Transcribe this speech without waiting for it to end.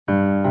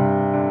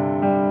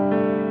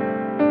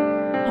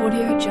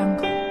Audio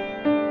Jungle.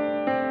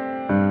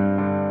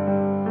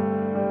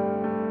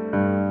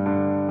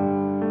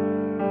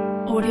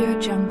 Audio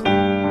Jungle.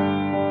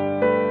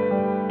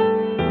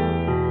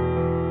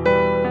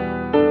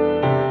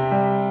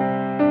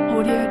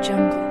 Audio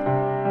Jungle.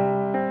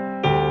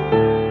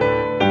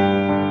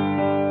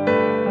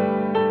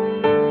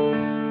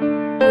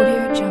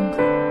 Audio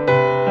Jungle.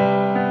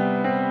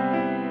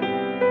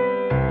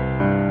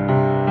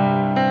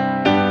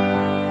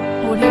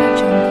 Audio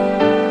Jungle.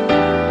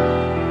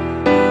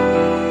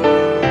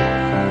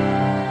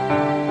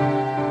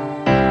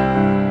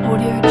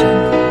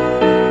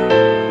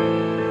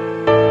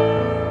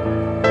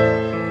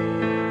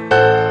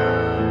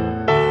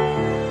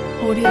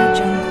 Audio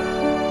Jungle.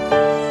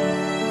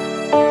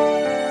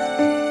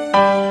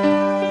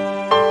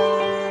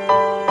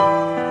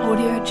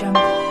 Audio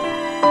Jungle.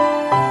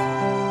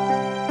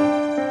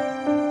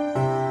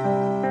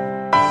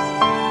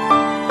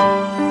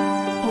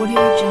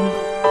 Audio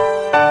Jungle.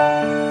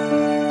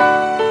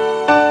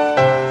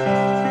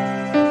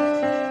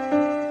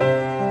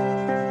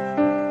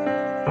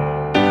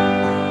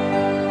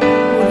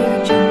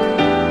 Audio Jungle.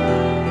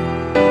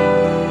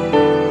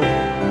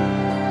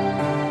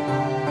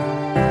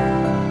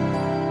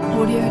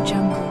 Audio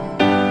Jungle.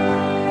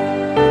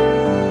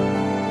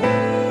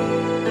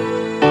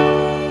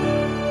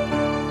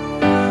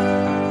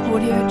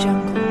 Audio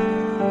Jungle.